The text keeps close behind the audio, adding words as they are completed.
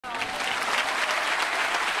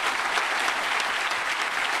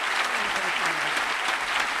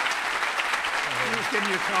give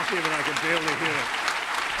me a copy of it. I can barely hear it.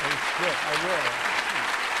 I will.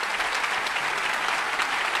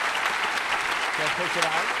 Can I take it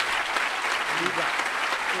out?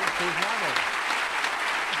 Please have it.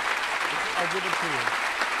 I'll give it to you.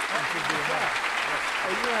 Oh,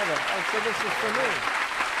 you have it. Oh, so this is for me.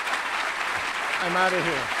 I'm out of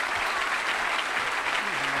here.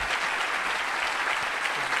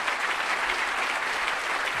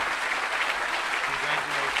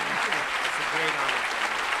 Congratulations. It's a great honor.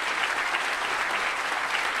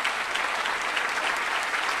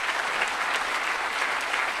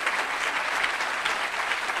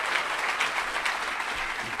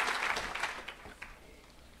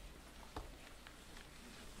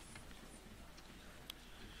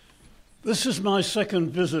 This is my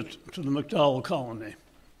second visit to the MacDowell Colony.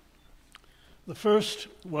 The first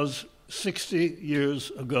was 60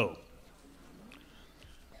 years ago.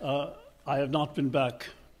 I have not been back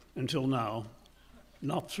until now,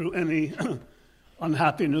 not through any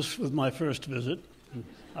unhappiness with my first visit.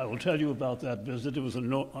 I will tell you about that visit. It was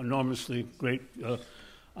enormously great.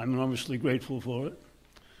 I'm enormously grateful for it.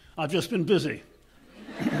 I've just been busy.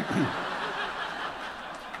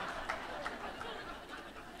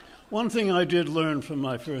 One thing I did learn from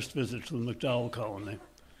my first visit to the MacDowell Colony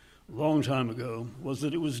a long time ago was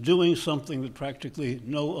that it was doing something that practically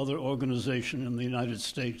no other organization in the United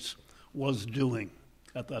States was doing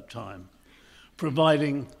at that time,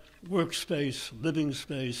 providing workspace, living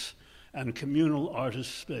space, and communal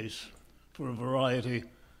artist space for a variety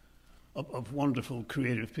of wonderful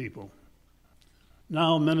creative people.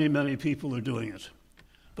 Now many, many people are doing it,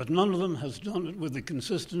 but none of them has done it with the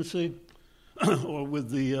consistency or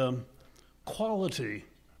with the quality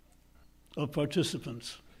of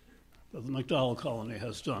participants that the MacDowell Colony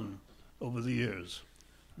has done over the years.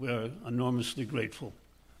 We're enormously grateful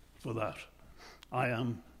for that. I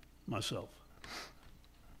am myself.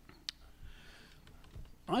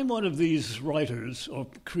 I'm one of these writers, or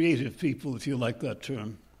creative people, if you like that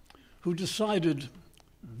term, who decided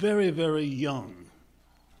very, very young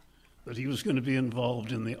that he was going to be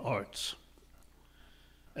involved in the arts.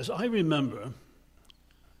 As I remember,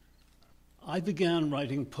 I began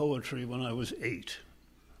writing poetry when I was 8.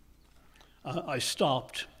 I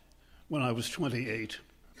stopped when I was 28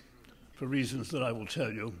 for reasons that I will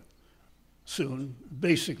tell you soon,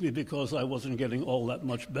 basically because I wasn't getting all that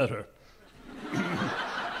much better.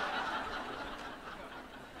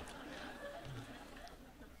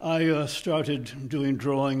 I started doing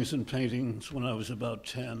drawings and paintings when I was about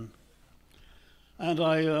 10. And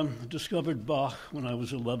I discovered Bach when I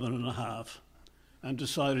was 11 and a half and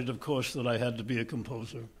decided, of course, that I had to be a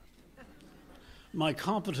composer. My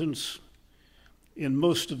competence in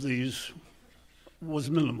most of these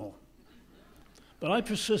was minimal, but I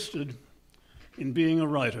persisted in being a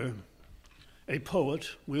writer, a poet.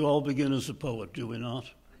 We all begin as a poet, do we not?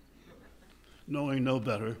 Knowing no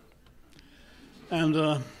better.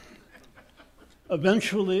 And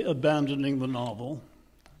eventually abandoning the novel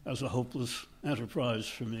as a hopeless enterprise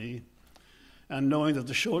for me, and knowing that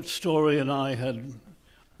the short story and I had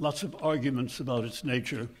lots of arguments about its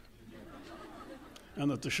nature, and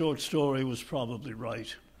that the short story was probably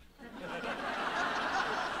right.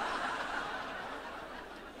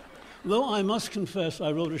 Though I must confess,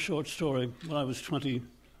 I wrote a short story when I was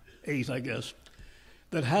 28, I guess,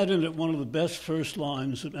 that had in it one of the best first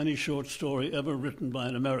lines of any short story ever written by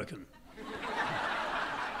an American.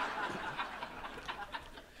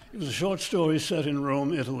 It was a short story set in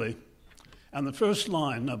Rome, Italy. And the first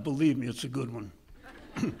line, now believe me, it's a good one.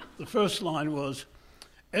 The first line was,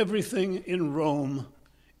 "Everything in Rome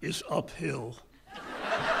is uphill."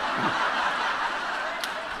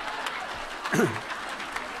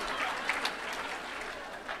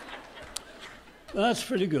 That's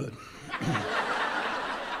pretty good.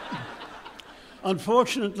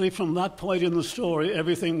 Unfortunately, from that point in the story,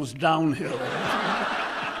 everything was downhill.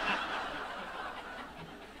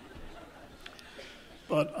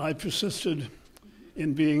 But I persisted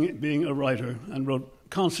in being a writer and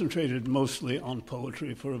concentrated mostly on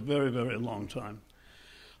poetry for a very, very long time.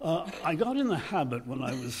 I got in the habit when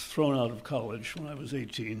I was thrown out of college, when I was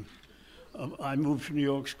 18. I moved to New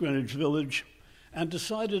York's Greenwich Village and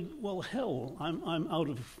decided, well, hell, I'm out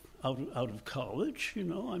of college, you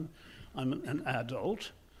know, I'm an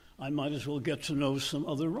adult. I might as well get to know some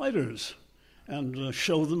other writers and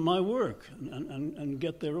show them my work and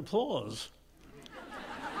get their applause.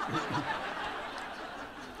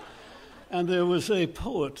 And there was a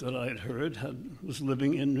poet that I had heard was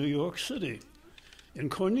living in New York City, in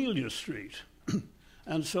Cornelia Street.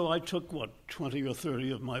 And so I took, 20 or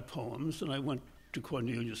 30 of my poems, and I went to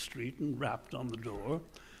Cornelia Street and rapped on the door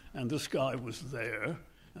and this guy was there,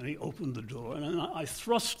 and he opened the door, and I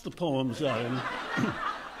thrust the poems at him,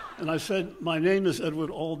 and I said, "My name is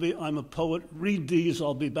Edward Albee, I'm a poet, read these,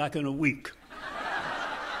 I'll be back in a week."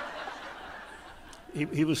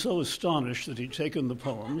 He was so astonished that he'd taken the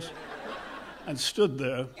poems and stood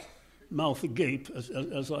there, mouth agape,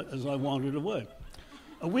 as I wandered away.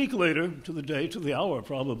 A week later, to the day, to the hour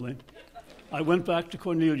probably, I went back to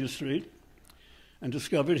Cornelia Street and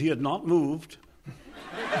discovered he had not moved.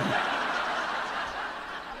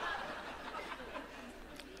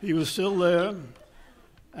 He was still there,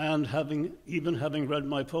 and having read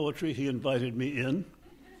my poetry, he invited me in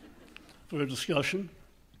for a discussion.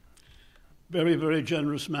 Very, very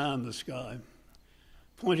generous man, this guy,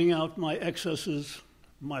 pointing out my excesses,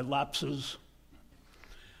 my lapses,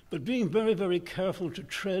 but being very, very careful to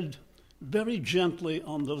tread very gently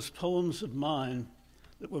on those poems of mine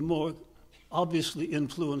that were more obviously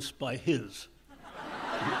influenced by his.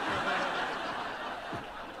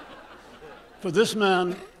 For this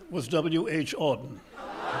man was W.H. Auden.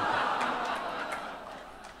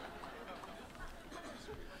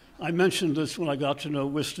 I mentioned this when I got to know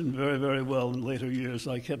Whiston very, very well in later years.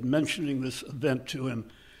 I kept mentioning this event to him,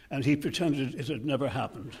 and he pretended it had never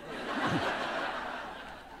happened.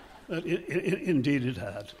 But indeed it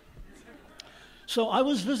had. So I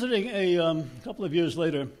was visiting a couple of years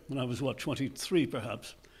later, when I was, 23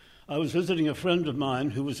 perhaps, I was visiting a friend of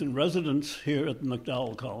mine who was in residence here at the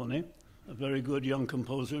MacDowell Colony, a very good young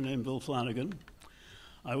composer named Bill Flanagan.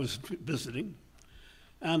 I was visiting.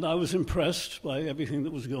 And I was impressed by everything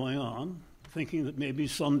that was going on, thinking that maybe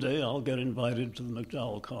someday I'll get invited to the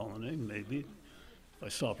MacDowell Colony, maybe, if I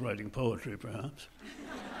stop writing poetry, perhaps.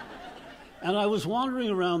 And I was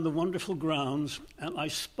wandering around the wonderful grounds, and I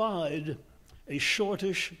spied a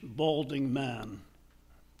shortish, balding man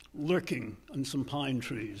lurking in some pine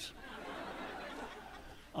trees.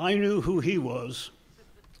 I knew who he was,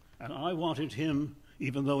 and I wanted him,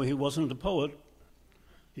 even though he wasn't a poet,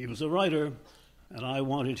 he was a writer, and I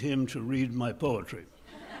wanted him to read my poetry.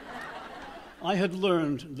 I had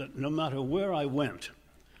learned that no matter where I went,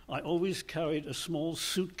 I always carried a small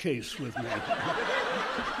suitcase with me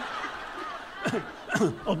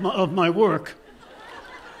of my work.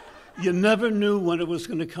 You never knew when it was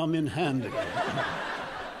going to come in handy.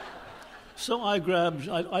 So I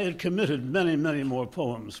had committed many, many more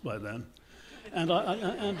poems by then, and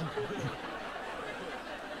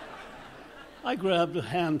I grabbed a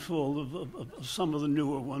handful of some of the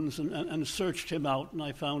newer ones and searched him out, and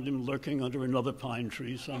I found him lurking under another pine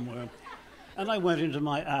tree somewhere. And I went into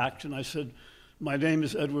my act, and I said, "My name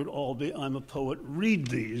is Edward Albee, I'm a poet, read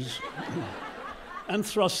these," and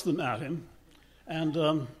thrust them at him.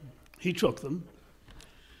 And he took them.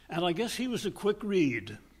 And I guess he was a quick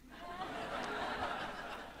read,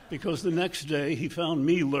 because the next day he found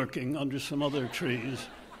me lurking under some other trees.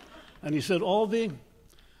 And he said, "Albee,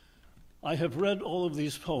 I have read all of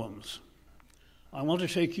these poems. I want to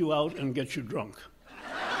take you out and get you drunk."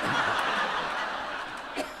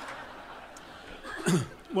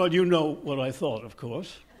 Well, you know what I thought, of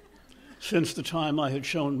course. Since the time I had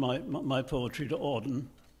shown my poetry to Auden,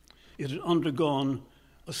 it had undergone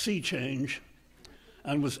a sea change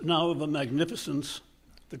and was now of a magnificence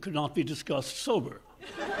that could not be discussed sober.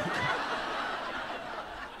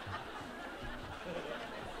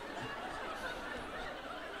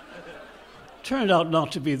 Turned out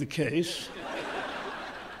not to be the case.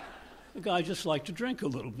 The guy just liked to drink a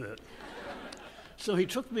little bit. So he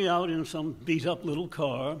took me out in some beat-up little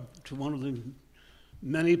car to one of the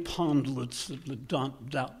many pondlets that dot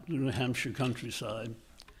the New Hampshire countryside,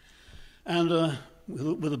 and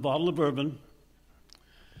with a bottle of bourbon.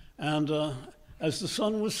 And as the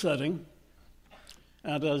sun was setting,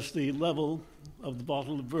 and as the level of the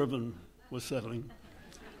bottle of bourbon was settling,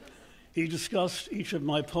 he discussed each of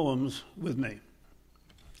my poems with me.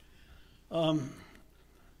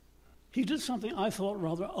 He did something I thought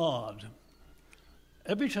rather odd.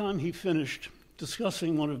 Every time he finished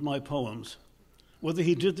discussing one of my poems, whether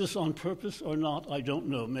he did this on purpose or not, I don't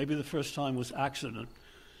know. Maybe the first time was accident.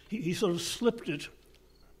 He sort of slipped it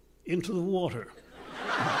into the water.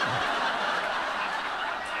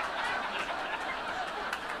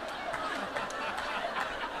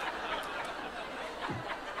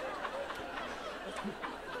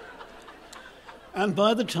 And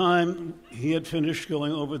by the time he had finished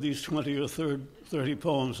going over these 20 or 30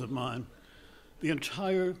 poems of mine, the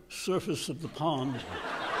entire surface of the pond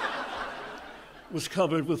was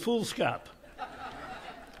covered with foolscap.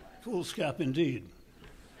 Foolscap indeed.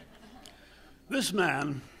 This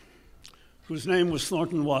man, whose name was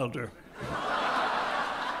Thornton Wilder,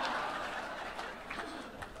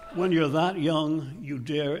 When you're that young, you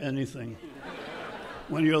dare anything.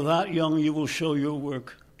 When you're that young, you will show your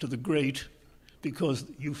work to the great because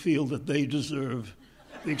you feel that they deserve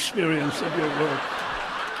the experience of your work.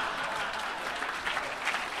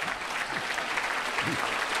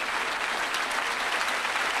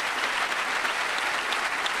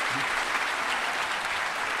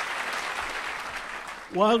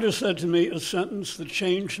 Wilder said to me a sentence that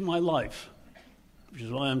changed my life, which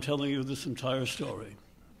is why I'm telling you this entire story.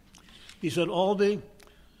 He said, "Albee,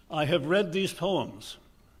 I have read these poems."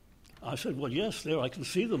 I said, "Well, yes, there, I can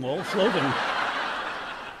see them all floating."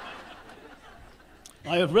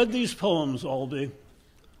 "I have read these poems, Albee."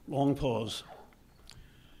 Long pause.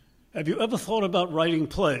 "Have you ever thought about writing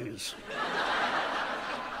plays?"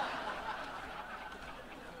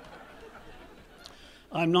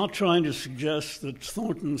 I'm not trying to suggest that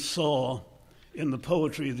Thornton saw in the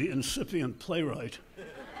poetry the incipient playwright.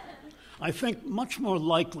 I think much more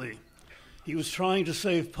likely he was trying to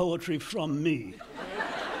save poetry from me.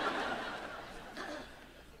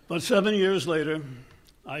 But 7 years later,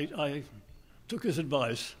 I took his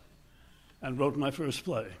advice and wrote my first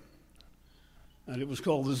play. And it was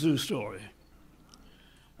called The Zoo Story.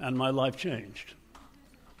 And my life changed.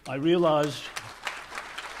 I realized,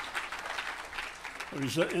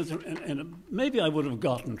 and maybe I would have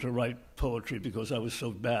gotten to write poetry because I was so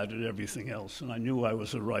bad at everything else, and I knew I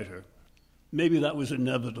was a writer. Maybe that was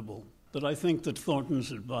inevitable. But I think that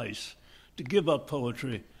Thornton's advice to give up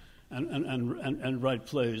poetry and write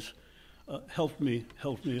plays helped me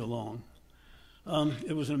along.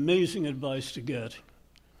 It was amazing advice to get,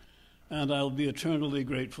 and I'll be eternally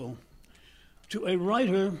grateful to a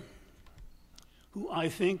writer who I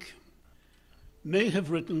think may have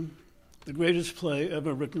written the greatest play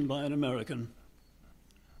ever written by an American.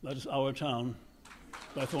 That is Our Town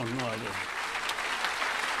by Thornton Wilder.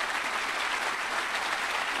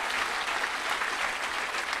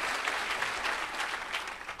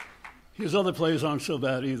 His other plays aren't so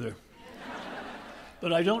bad either.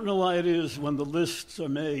 But I don't know why it is when the lists are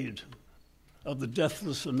made of the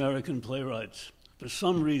deathless American playwrights, for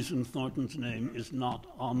some reason Thornton's name is not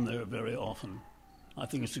on there very often. I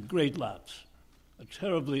think it's a great lapse. A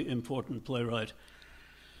terribly important playwright,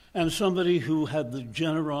 and somebody who had the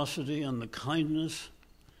generosity and the kindness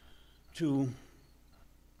to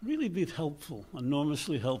really be helpful,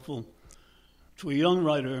 enormously helpful, to a young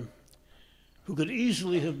writer who could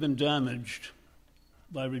easily have been damaged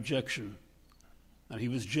by rejection, and he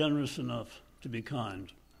was generous enough to be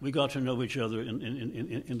kind. We got to know each other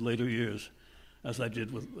in later years, as I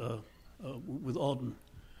did with Auden.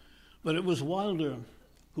 But it was Wilder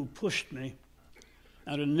who pushed me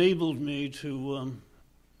and enabled me to,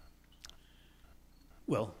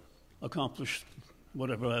 accomplish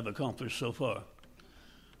whatever I've accomplished so far.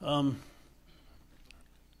 I'm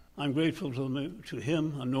grateful to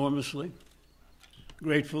him enormously,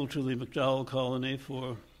 grateful to the MacDowell Colony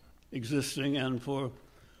for existing and for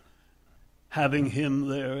having him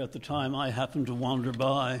there at the time I happened to wander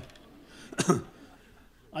by.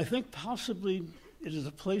 I think possibly it is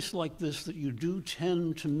a place like this that you do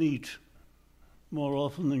tend to meet more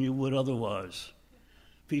often than you would otherwise.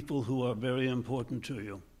 People who are very important to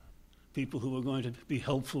you, people who are going to be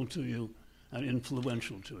helpful to you and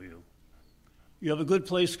influential to you. You have a good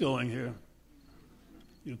place going here.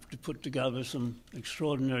 You've put together some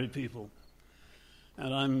extraordinary people.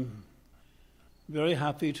 And I'm very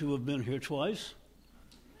happy to have been here twice.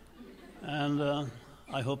 And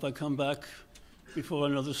I hope I come back before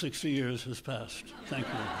another 60 years has passed. Thank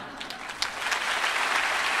you.